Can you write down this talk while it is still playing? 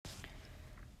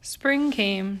Spring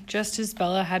came just as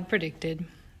Bella had predicted.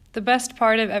 The best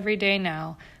part of every day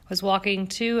now was walking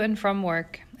to and from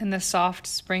work in the soft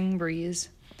spring breeze.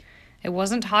 It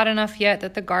wasn't hot enough yet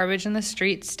that the garbage in the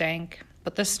street stank,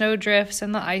 but the snowdrifts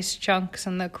and the ice chunks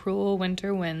and the cruel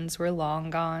winter winds were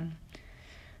long gone.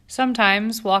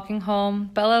 Sometimes, walking home,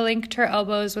 Bella linked her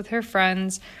elbows with her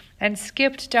friends and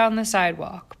skipped down the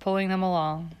sidewalk, pulling them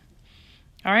along.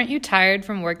 "Aren't you tired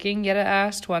from working?" Yetta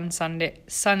asked one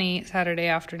sunny Saturday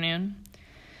afternoon.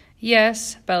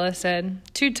 "Yes," Bella said.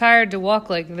 "Too tired to walk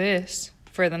like this."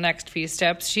 For the next few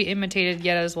steps, she imitated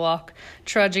Yetta's walk,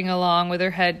 trudging along with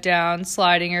her head down,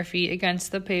 sliding her feet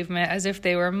against the pavement as if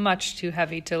they were much too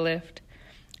heavy to lift.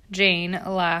 Jane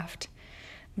laughed.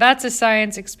 "That's a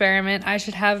science experiment I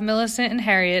should have Millicent and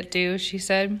Harriet do," she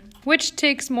said. "Which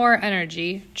takes more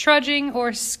energy, trudging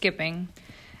or skipping?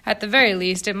 At the very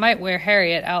least, it might wear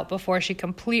Harriet out before she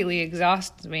completely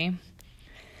exhausts me."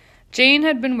 Jane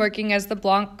had been working as the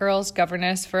Blanc girls'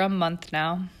 governess for a month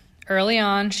now. Early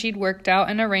on, she'd worked out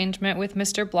an arrangement with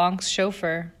Mr. Blanc's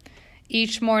chauffeur.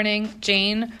 Each morning,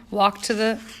 Jane walked to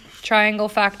the Triangle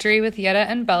factory with Yetta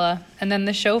and Bella, and then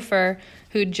the chauffeur,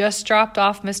 who'd just dropped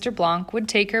off Mr. Blanc, would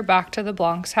take her back to the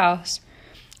Blanc's house.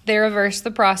 They reversed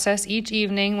the process each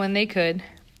evening when they could.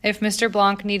 If Mr.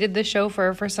 Blanc needed the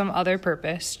chauffeur for some other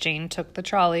purpose, Jane took the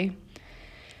trolley.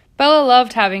 Bella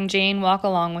loved having Jane walk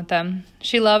along with them.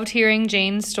 She loved hearing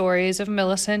Jane's stories of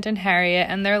Millicent and Harriet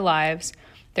and their lives,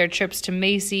 their trips to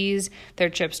Macy's, their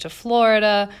trips to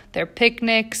Florida, their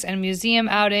picnics and museum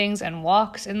outings and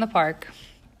walks in the park.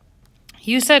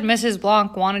 "You said Mrs.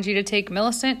 Blanc wanted you to take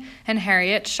Millicent and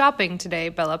Harriet shopping today,"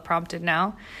 Bella prompted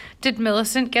now. "Did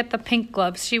Millicent get the pink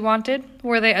gloves she wanted?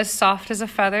 Were they as soft as a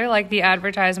feather, like the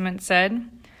advertisement said?"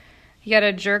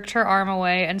 Yetta jerked her arm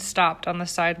away and stopped on the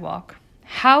sidewalk.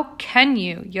 "How can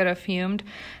you?" Yetta fumed.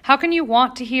 "How can you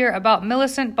want to hear about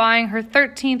Millicent buying her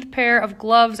 13th pair of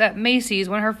gloves at Macy's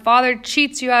when her father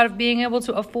cheats you out of being able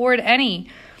to afford any?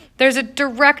 There's a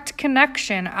direct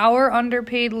connection. Our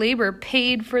underpaid labor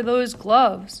paid for those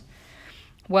gloves."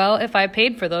 "Well, if I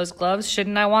paid for those gloves,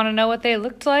 shouldn't I want to know what they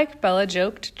looked like?" Bella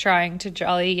joked, trying to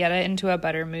jolly Yetta into a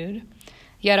better mood.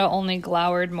 Yetta only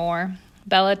glowered more.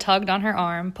 Bella tugged on her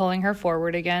arm, pulling her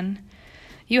forward again.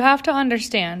 "You have to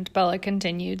understand," Bella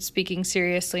continued, speaking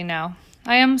seriously now.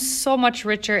 "I am so much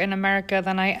richer in America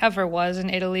than I ever was in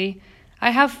Italy.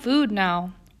 I have food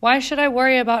now. Why should I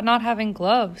worry about not having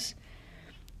gloves?"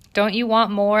 "Don't you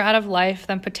want more out of life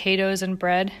than potatoes and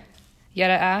bread?"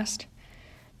 Yetta asked.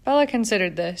 Bella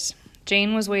considered this.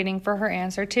 Jane was waiting for her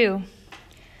answer, too.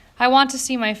 "I want to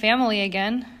see my family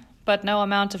again, but no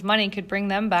amount of money could bring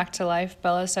them back to life,"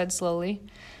 Bella said slowly.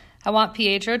 "I want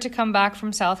Pietro to come back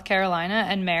from South Carolina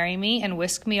and marry me and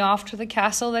whisk me off to the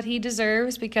castle that he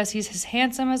deserves because he's as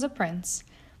handsome as a prince."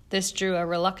 This drew a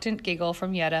reluctant giggle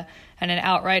from Yetta and an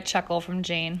outright chuckle from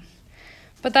Jane.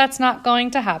 "But that's not going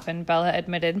to happen," Bella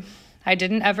admitted. "I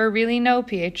didn't ever really know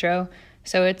Pietro,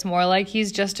 so it's more like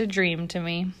he's just a dream to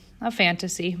me, a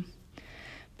fantasy.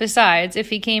 Besides,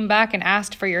 if he came back and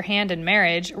asked for your hand in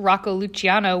marriage, Rocco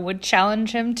Luciano would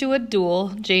challenge him to a duel,"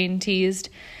 Jane teased.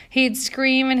 "He'd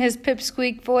scream in his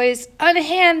pipsqueak voice,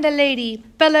 'Unhand the lady!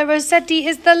 Bella Rossetti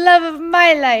is the love of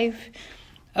my life!'"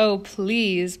 "Oh,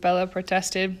 please," Bella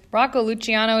protested. "Rocco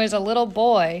Luciano is a little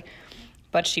boy."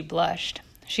 But she blushed.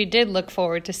 She did look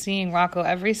forward to seeing Rocco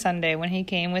every Sunday when he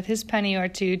came with his penny or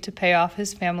two to pay off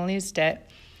his family's debt.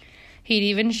 He'd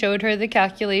even showed her the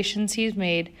calculations he'd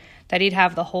made, that he'd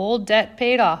have the whole debt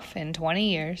paid off in 20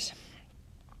 years.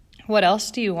 "What else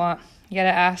do you want?"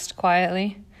 Yetta asked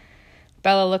quietly.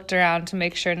 Bella looked around to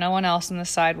make sure no one else on the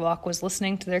sidewalk was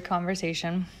listening to their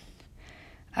conversation.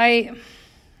 I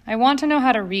want to know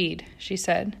how to read," she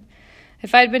said.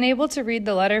 "If I'd been able to read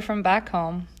the letter from back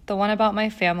home, the one about my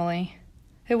family,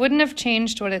 it wouldn't have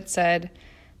changed what it said,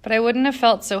 but I wouldn't have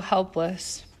felt so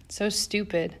helpless, so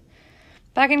stupid.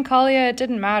 Back in Kalia, it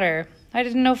didn't matter. I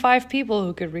didn't know 5 people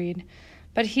who could read.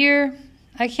 But here,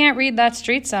 I can't read that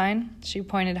street sign." She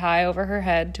pointed high over her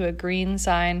head to a green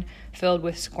sign filled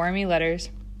with squirmy letters.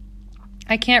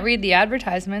 "I can't read the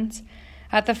advertisements.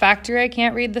 At the factory, I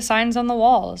can't read the signs on the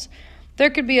walls. There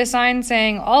could be a sign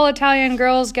saying, 'All Italian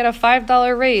girls get a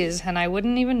 $5 raise,' and I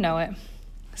wouldn't even know it.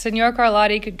 Signor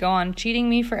Carlotti could go on cheating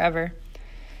me forever."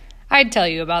 "I'd tell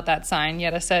you about that sign,"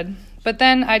 Yetta said. "But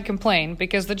then I'd complain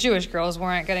because the Jewish girls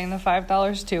weren't getting the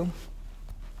 $5 too."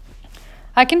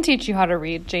 "I can teach you how to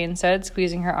read," Jane said,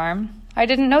 squeezing her arm. "I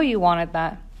didn't know you wanted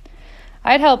that."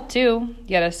 "I'd help too,"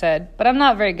 Yetta said, "but I'm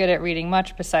not very good at reading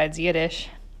much besides Yiddish."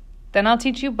 "Then I'll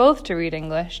teach you both to read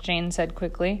English," Jane said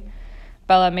quickly.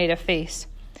 Bella made a face.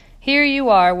 Here you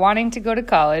are, wanting to go to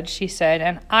college, she said,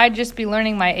 and I'd just be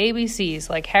learning my ABCs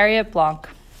like Harriet Blanc.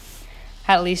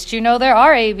 At least you know there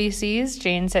are ABCs,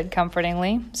 Jane said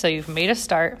comfortingly, so you've made a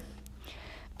start.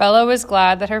 Bella was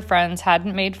glad that her friends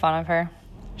hadn't made fun of her.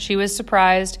 She was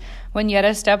surprised when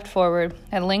Yetta stepped forward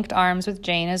and linked arms with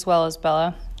Jane as well as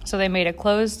Bella, so they made a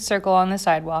closed circle on the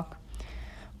sidewalk.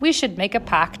 We should make a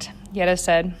pact, Yetta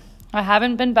said. I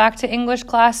haven't been back to English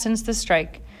class since the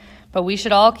strike, but we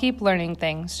should all keep learning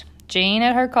things. Jane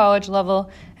at her college level,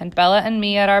 and Bella and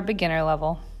me at our beginner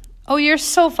level. Oh, you're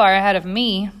so far ahead of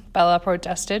me, Bella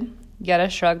protested. Yetta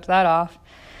shrugged that off.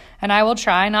 And I will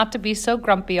try not to be so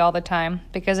grumpy all the time,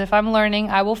 because if I'm learning,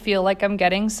 I will feel like I'm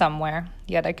getting somewhere,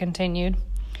 Yetta continued.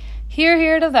 Hear,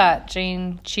 hear to that,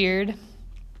 Jane cheered.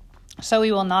 So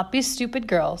we will not be stupid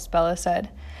girls, Bella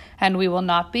said. And we will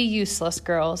not be useless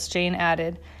girls, Jane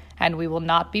added. And we will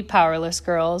not be powerless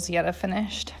girls, Yetta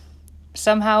finished.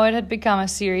 Somehow it had become a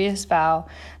serious vow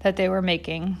that they were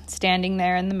making, standing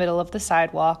there in the middle of the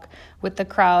sidewalk, with the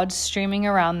crowd streaming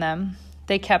around them.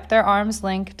 They kept their arms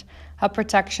linked, a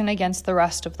protection against the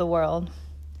rest of the world.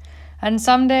 And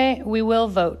someday we will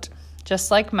vote,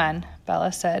 just like men,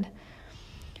 Bella said.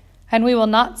 And we will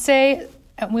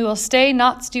stay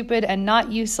not stupid and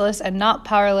not useless and not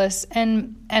powerless,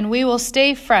 and we will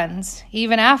stay friends,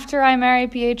 even after I marry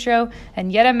Pietro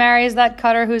and Yetta marries that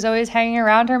cutter who's always hanging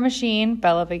around her machine,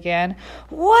 Bella began.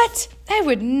 What? I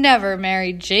would never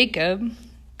marry Jacob.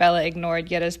 Bella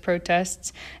ignored Yetta's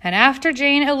protests. And after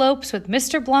Jane elopes with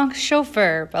Mr. Blanc's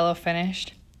chauffeur, Bella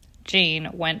finished. Jane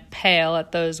went pale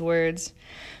at those words.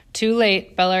 Too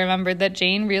late, Bella remembered that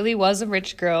Jane really was a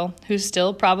rich girl who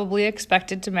still probably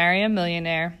expected to marry a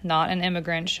millionaire, not an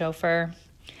immigrant chauffeur.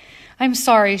 I'm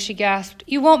sorry, she gasped.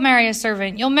 You won't marry a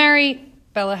servant. You'll marry...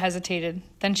 Bella hesitated.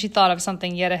 Then she thought of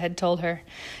something Yetta had told her.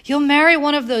 You'll marry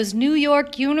one of those New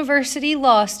York University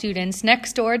law students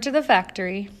next door to the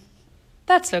factory.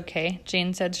 That's okay,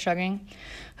 Jane said, shrugging.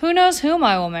 Who knows whom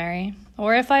I will marry,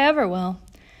 or if I ever will.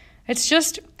 It's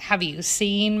just, have you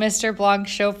seen Mr.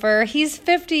 Blanc's chauffeur? He's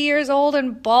 50 years old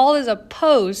and bald as a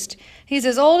post. He's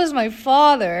as old as my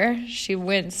father. She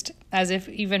winced, as if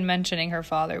even mentioning her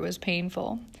father was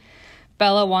painful.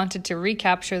 Bella wanted to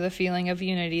recapture the feeling of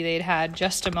unity they'd had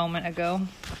just a moment ago.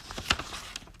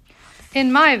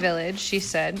 In my village, she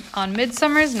said, on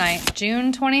Midsummer's Night,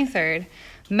 June 23rd,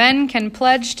 men can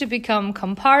pledge to become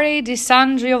compari di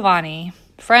San Giovanni,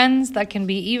 friends that can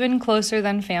be even closer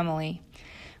than family.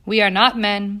 We are not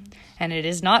men, and it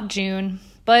is not June,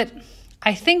 but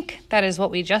I think that is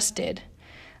what we just did.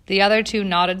 The other two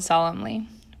nodded solemnly.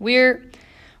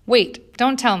 Wait,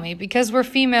 don't tell me, because we're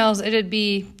females it'd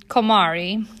be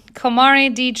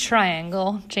Comari di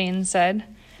Triangle, Jane said.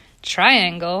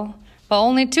 Triangle? Well,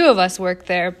 only two of us work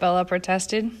there, Bella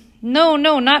protested. No,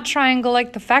 not triangle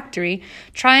like the factory.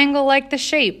 Triangle like the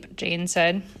shape, Jane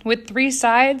said. With 3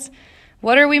 sides?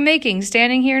 What are we making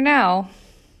standing here now?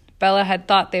 Bella had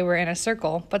thought they were in a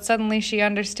circle, but suddenly she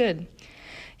understood.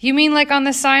 You mean like on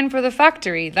the sign for the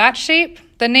factory, that shape?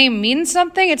 The name means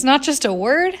something? It's not just a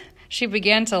word? She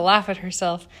began to laugh at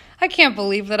herself. I can't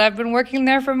believe that I've been working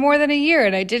there for more than a year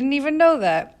and I didn't even know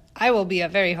that. I will be a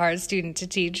very hard student to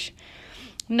teach.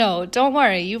 No, don't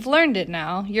worry, you've learned it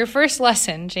now. Your first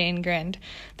lesson, Jane grinned.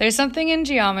 There's something in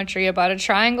geometry about a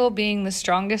triangle being the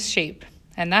strongest shape,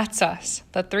 and that's us.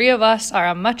 The 3 of us are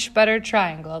a much better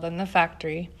triangle than the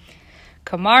factory.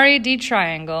 Comari di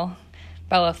Triangle,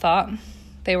 Bella thought.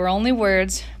 They were only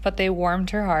words, but they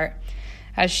warmed her heart.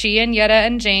 As she and Yetta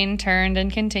and Jane turned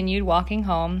and continued walking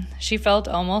home, she felt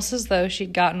almost as though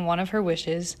she'd gotten one of her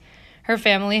wishes. Her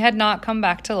family had not come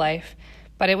back to life,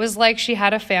 but it was like she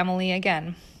had a family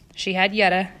again. She had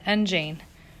Yetta and Jane,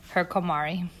 her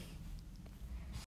Comari.